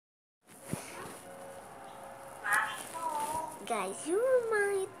Guys, you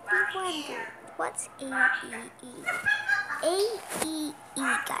might be wondering, what's AEE? AEE,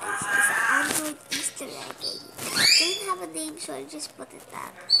 guys, is an Android Easter egg game. It didn't have a name, so I just put it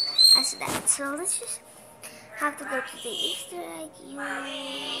that as that. So let's just have to go to the Easter egg. You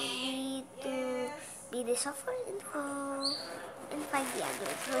need to be the software info and find the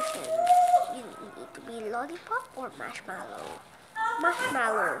Android version. You need to be Lollipop or Marshmallow.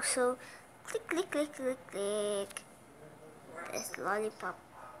 Marshmallow. So click, click, click, click, click. There's Lollipop.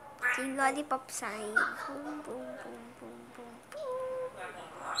 The Lollipop sign. Boom, boom, boom, boom, boom, boom.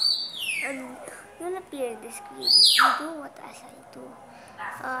 And you'll appear in the screen. You do what as I do.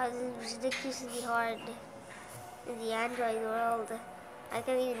 It's ridiculously hard in the Android world. I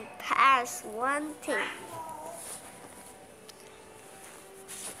can even pass one thing.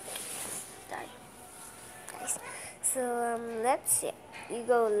 Start, guys. So let's see. You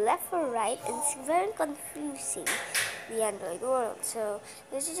go left or right, and it's very confusing, the Android world. So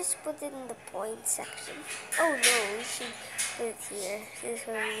let's just put it in the point section. Oh no, we should put it here. This is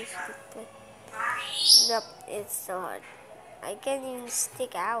where we should put. Nope, it's so hard. I can't even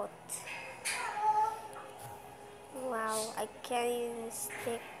stick out. Wow, I can't even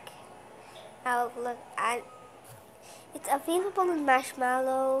stick out. Look, it's available in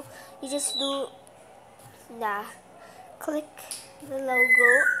Marshmallow. You just do click the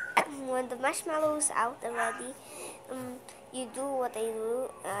logo. When the marshmallow is out already, you do what I do.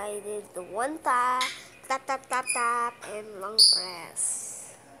 I did the one tap, tap, tap, tap, tap, and long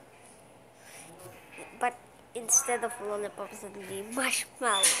press. But instead of lollipops, it'll be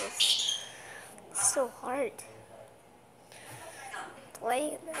marshmallows. It's so hard.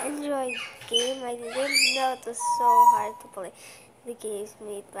 Play an Android game. I didn't know it was so hard to play the games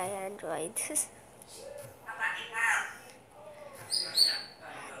made by Android.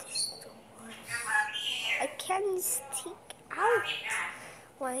 I can't stick out.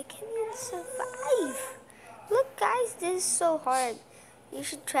 Why can't you survive? Look, guys, this is so hard. You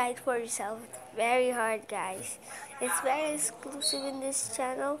should try it for yourself. It's very hard, guys. It's very exclusive in this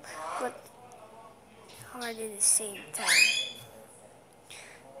channel, but hard at the same time.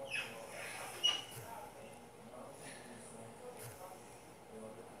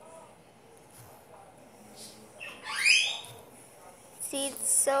 See,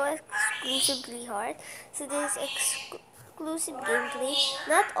 it's so exclusively hard. So there's exclusive gameplay.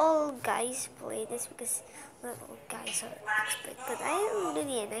 Not all guys play this because not all guys are expert. But I am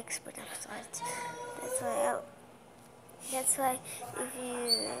really an expert of sorts. That's why if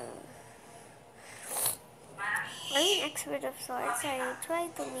you I'm an expert of sorts. I try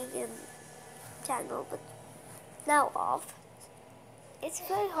to make a channel, but now off. It's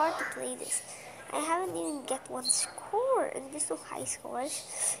very hard to play this. I haven't even get one score, and there's no high scores.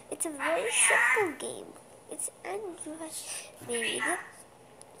 It's a very simple game. It's Android made,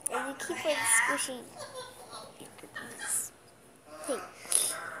 and you keep on squishing this thing.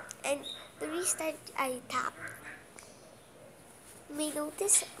 And the restart, I tap. You may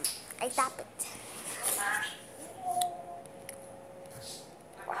notice I tap it.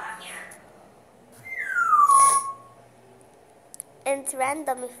 And it's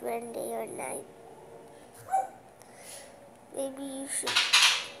random if you're in day or night. Maybe you should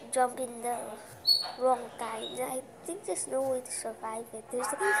jump in the wrong time. I think there's no way to survive it.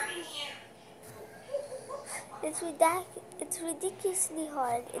 It's ridiculously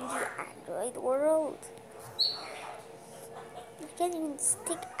hard in the Android world. You can't even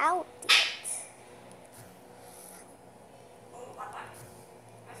stick out yet.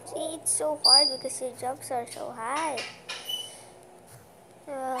 See, it's so hard because your jumps are so high.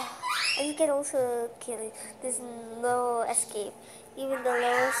 And you can also kill it. There's no escape. Even the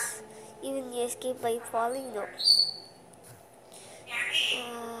lowest, even you escape by falling, no.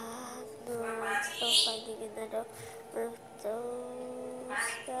 No, it's still finding another one of those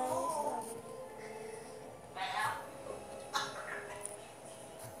guys.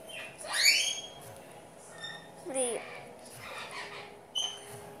 Really.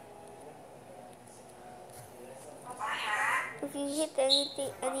 If you hit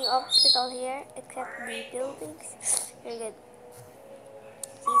any obstacle here, except the buildings, you're good.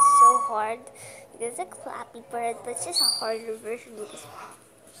 It's so hard. It's like Flappy Bird, but it's just a harder version because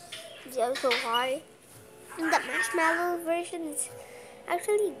it's also hard. And the Marshmallow version is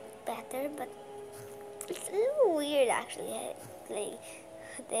actually better, but it's a little weird actually. Playing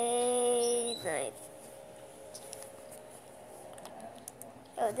day, night.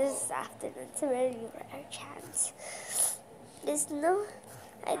 Oh, this is afternoon. It's a very rare chance.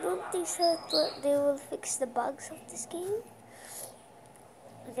 I don't think so. They will fix the bugs of this game.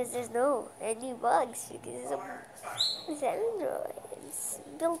 because there's no any bugs because it's Android. It's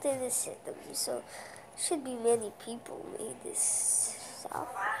built in the system, so should be many people made this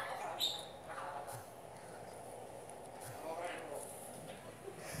software.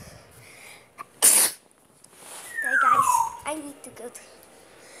 Okay, guys, I need to go.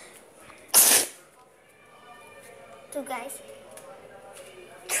 So, guys,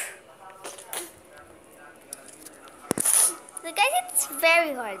 it's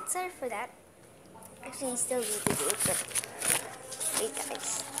very hard. Sorry for that. Actually, I still need to do it, but hey,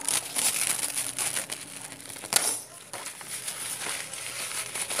 guys.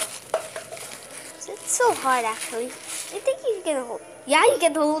 So it's so hard, actually. I think you can hold. Yeah, you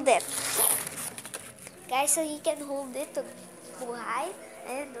can hold it, guys. So you can hold it to go high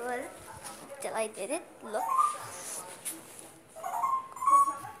and well, till I did it. Look.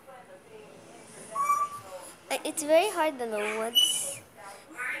 It's very hard the low ones,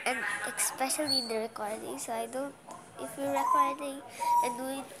 and especially the recording. So I don't. If you're recording and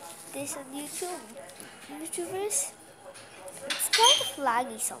doing this on YouTube, YouTubers, it's kind of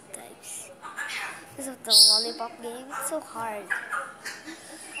laggy sometimes because of the lollipop game. It's so hard.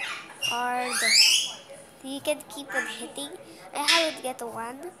 Hard. You can keep on hitting. I haven't get a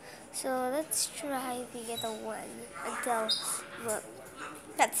 1, so let's try if we get a 1 until well,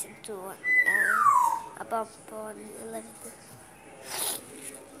 that's into a bump on 11.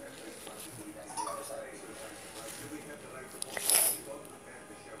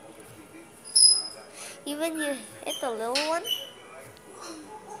 Even you hit a little one.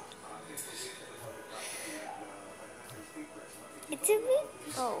 It's a bit.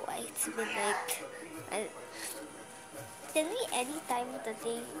 Oh, it's midnight. Can be any time of the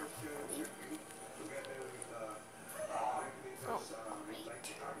day. Oh, great.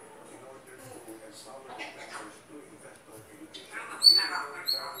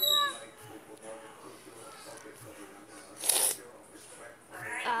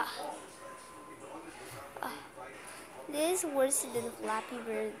 This is worse than Flappy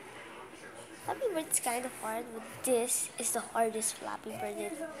Bird. Flappy Bird's kind of hard, but this is the hardest Flappy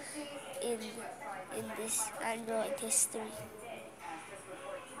Bird in this Android history.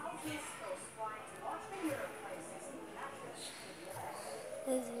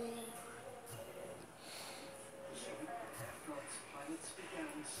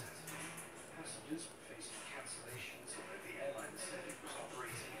 Passengers were facing cancellations, although the airline said it was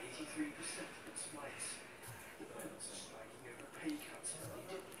operating 83% of its flights. The pilots are striking over pay cuts, but they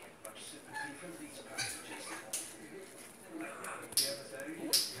didn't get much sympathy from these passengers.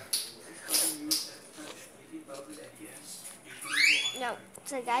 No,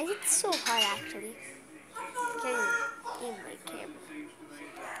 so guys, it's so hard actually. Can you aim my camera?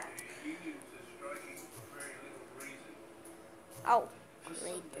 Oh,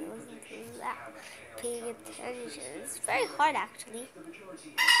 wait, I wasn't paying attention. It's very hard actually.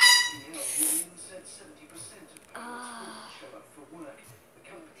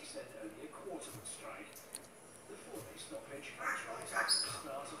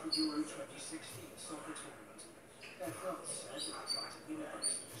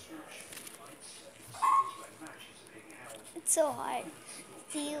 It's so hard.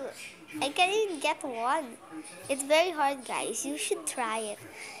 See, I can't even get 1. It's very hard, guys. You should try it.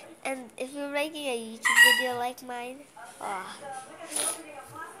 And if you're making a YouTube video like mine,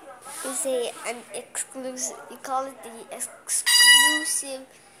 you say an exclusive. You call it the exclusive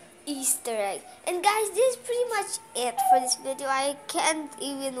Easter egg. And guys, this is pretty much it for this video. I can't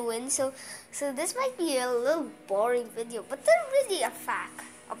even win, so this might be a little boring video, but there's really a fact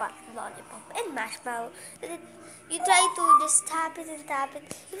about lollipop and marshmallow. You try to just tap it and tap it.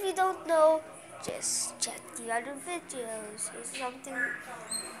 If you don't know, just check the other videos. It's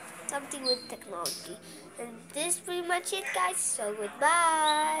something with technology. And this is pretty much it, guys. So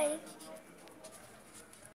goodbye.